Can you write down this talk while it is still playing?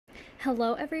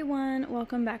Hello everyone,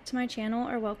 welcome back to my channel,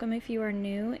 or welcome if you are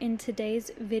new. In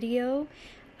today's video,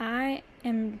 I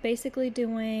am basically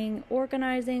doing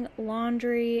organizing,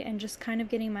 laundry, and just kind of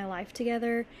getting my life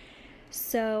together.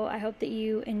 So I hope that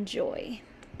you enjoy.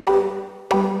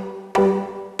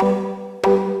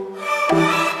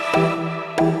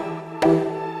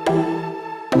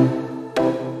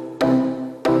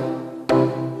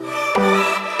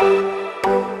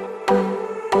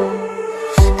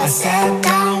 I sat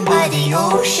down by the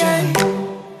ocean.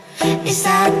 It's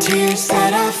that tears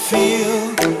that I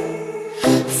feel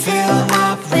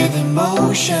up with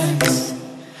emotions.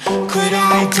 Could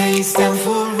I taste them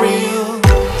for real?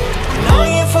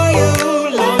 Longing for you,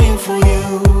 longing for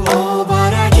you. Oh,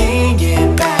 but I can't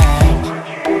get back.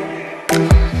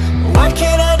 What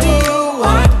can I do?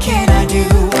 What can I do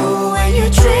when your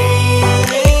train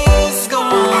is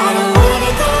gone? I don't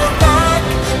wanna go back,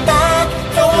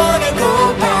 don't wanna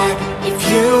go back. If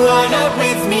you are not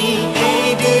with me,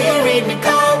 hey, do you read me?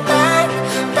 Go back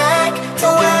to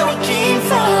where we came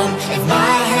from. If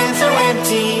my hands are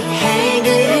empty, hey, do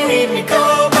you read me?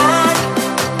 Go back.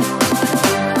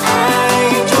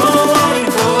 I don't wanna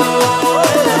go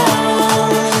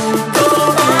alone. Go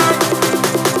back.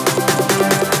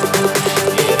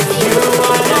 If you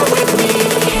are not with me,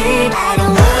 hey, I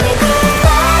don't wanna go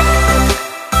back.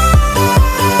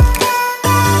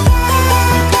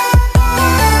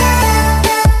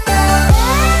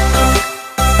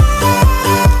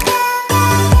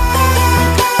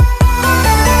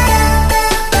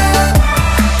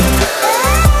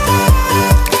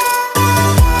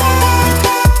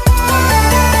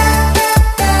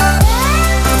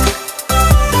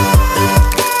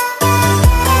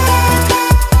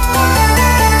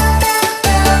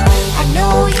 I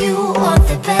know you want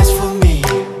the best for me.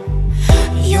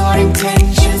 Your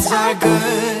intentions are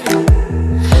good.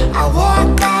 I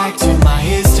walk back to my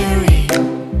history,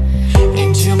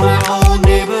 into my old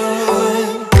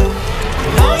neighborhood.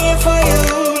 Longing for you,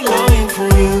 longing for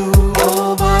you.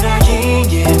 Oh, but I can't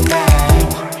get back.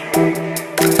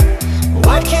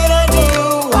 What can I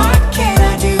do? What can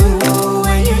I do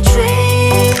when your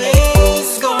train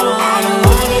is gone? I don't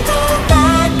wanna go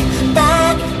back,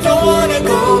 don't wanna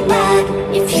go back.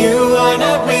 If you are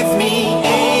not with me,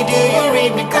 hey, do you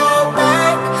read me? Go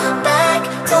back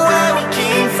to where we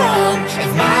came from.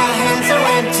 If my hands are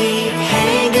empty,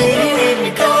 hey, do you read me?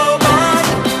 Go back.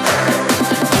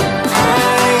 I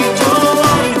don't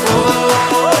wanna go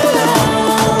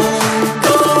alone.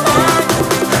 Go back.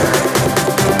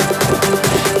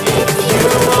 If you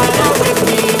are not with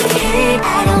me, hey, I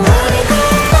don't wanna go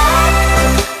back. I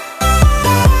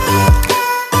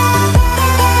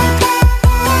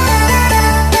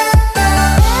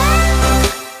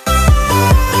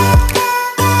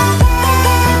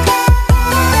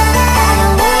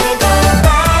don't wanna go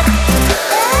back.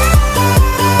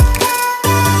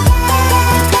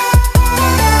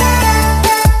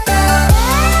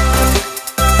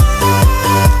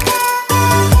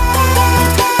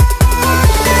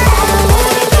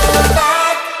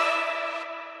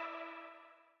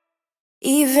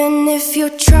 Even if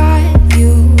you tried,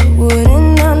 you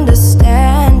wouldn't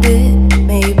understand it.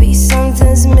 Maybe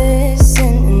something's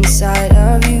missing inside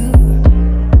of you.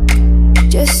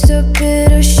 Just a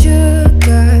bit of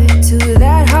sugar to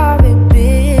that horrid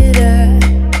bitter.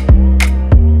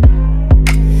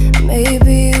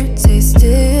 Maybe you taste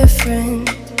different.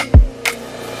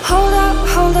 Hold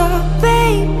up,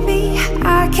 baby.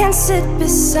 I can sit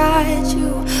beside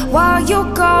you while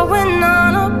you're going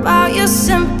on about your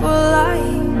simple life.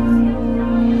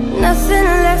 Nothing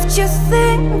left you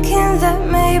thinking that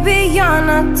maybe you're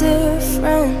not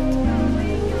different.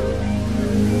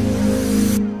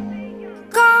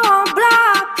 Go on, blow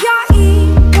up your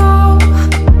ego,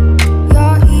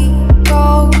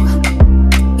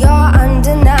 your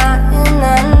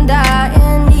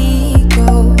undying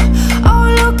ego. Oh,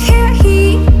 look here he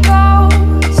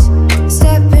goes,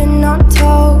 stepping on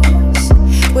toes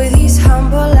with his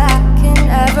humble lack and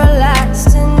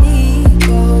everlasting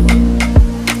ego.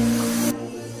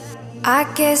 I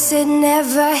guess it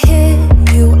never hit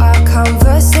you. Our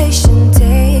conversation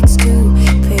takes two,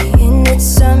 paying it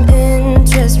some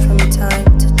interest from time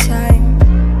to time.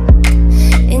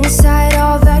 Inside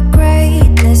all that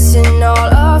greatness and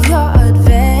all of your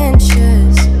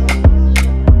adventures,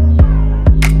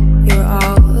 you're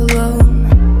all alone.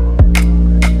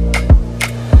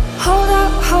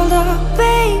 Hold up,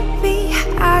 baby.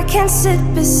 I can sit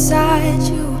beside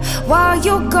you while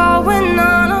you're going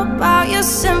on about your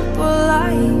simple life.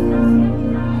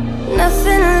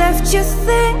 Nothing left you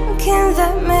thinking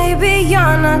that maybe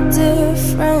you're not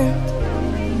different.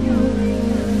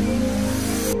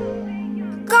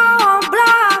 Go on,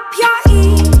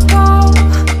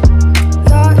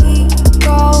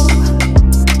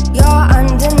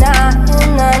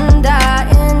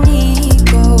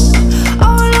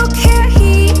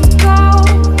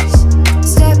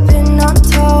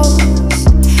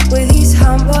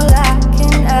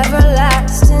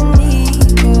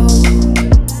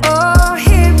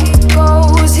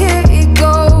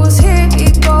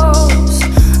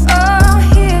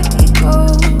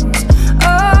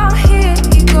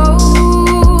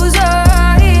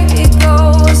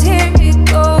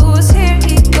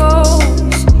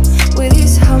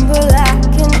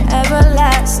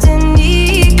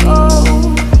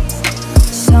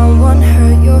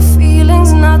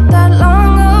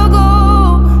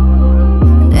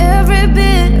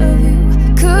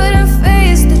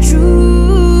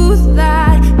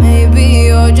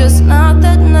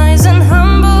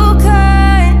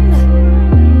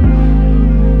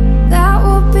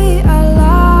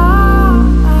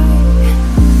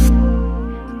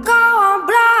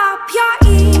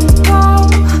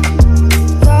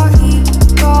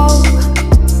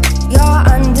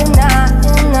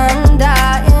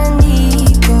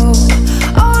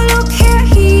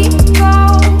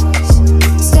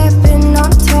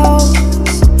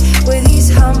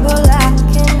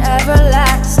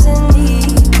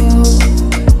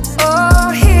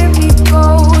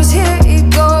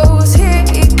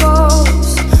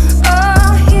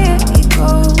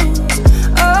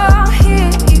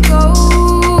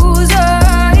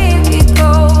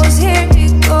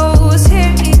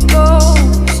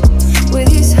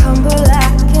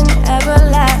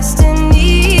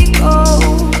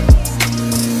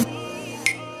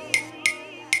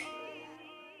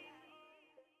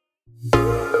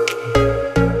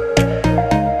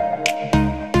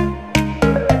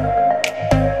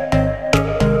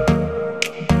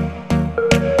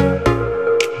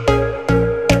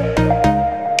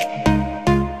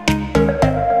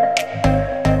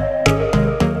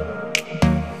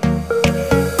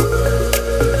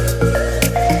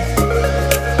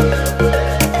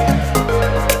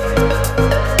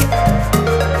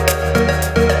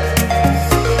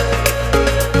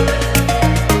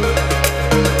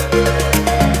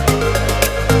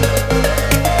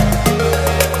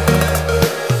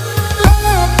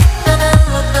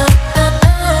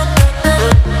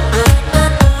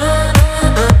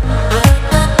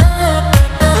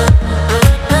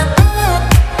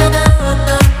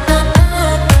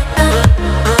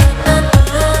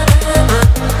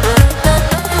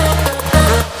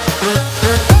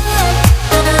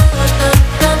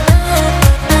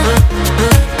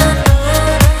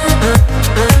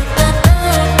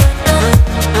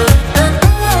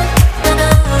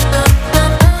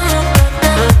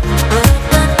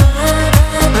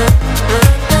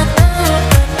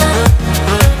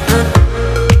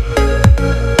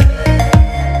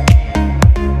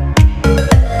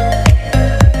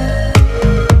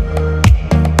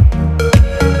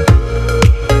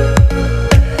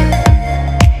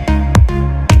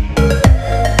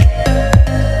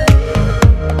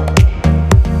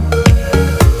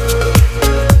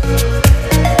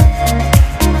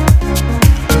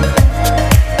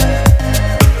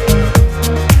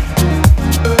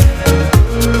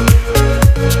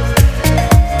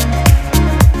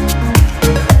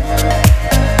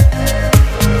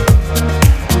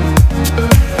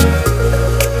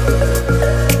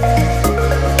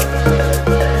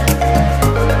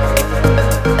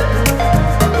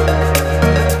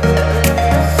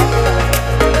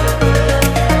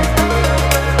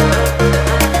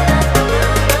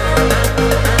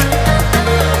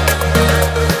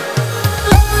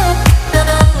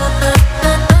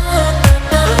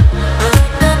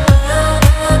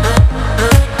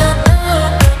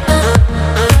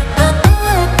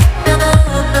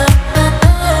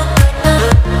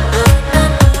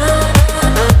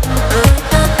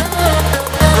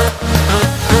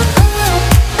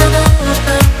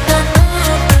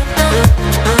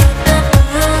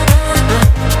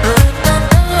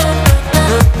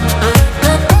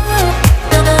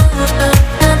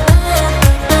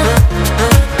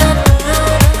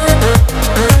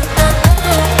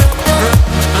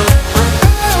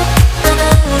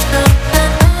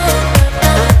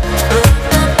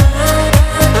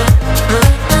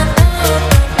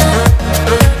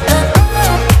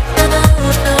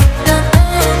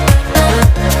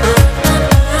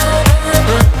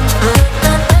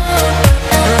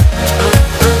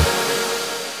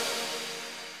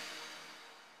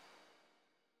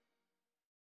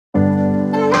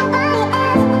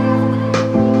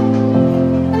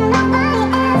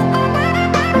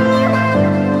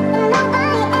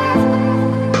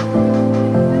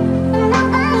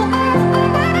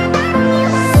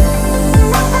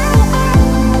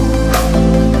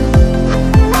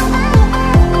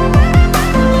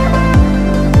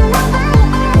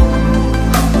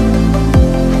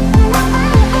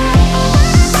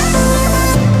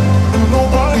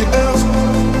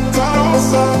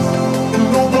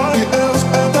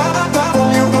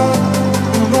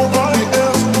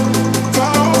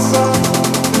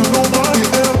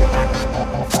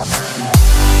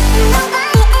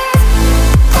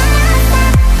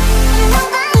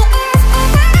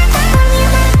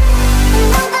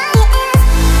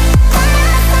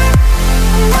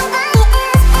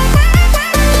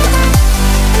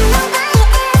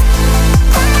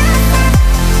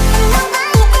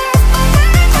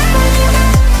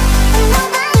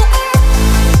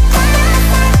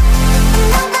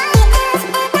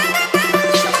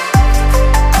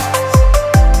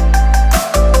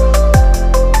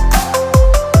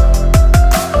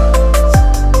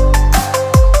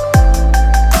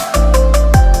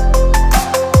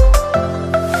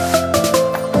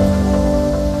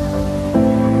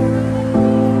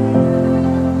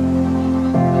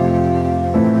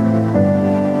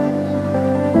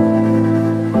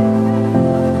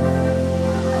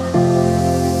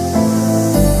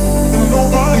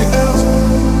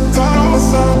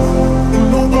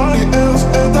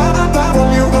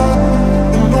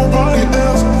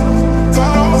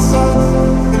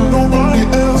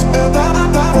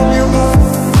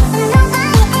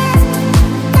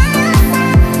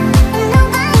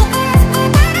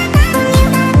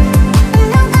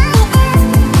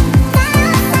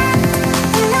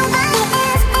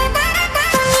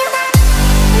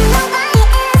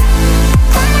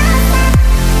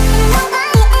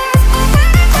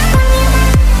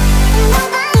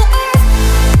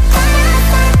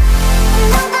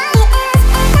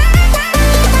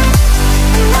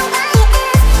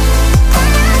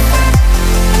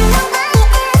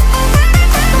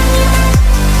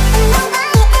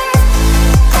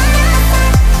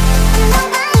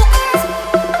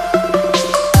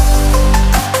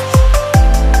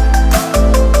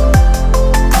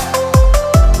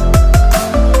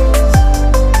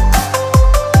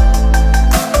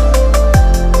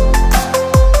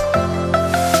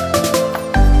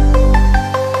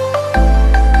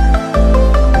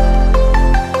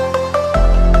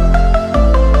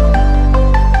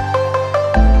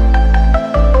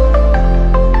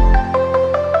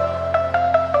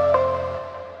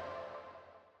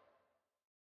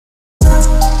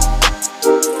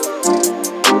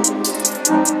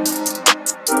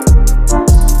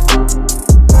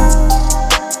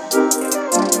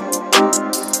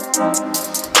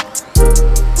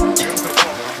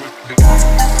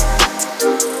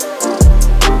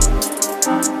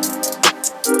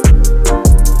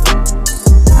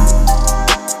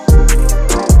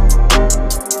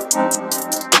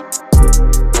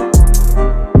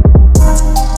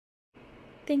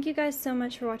 thank you guys so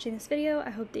much for watching this video. I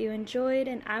hope that you enjoyed,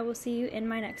 and I will see you in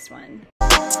my next one.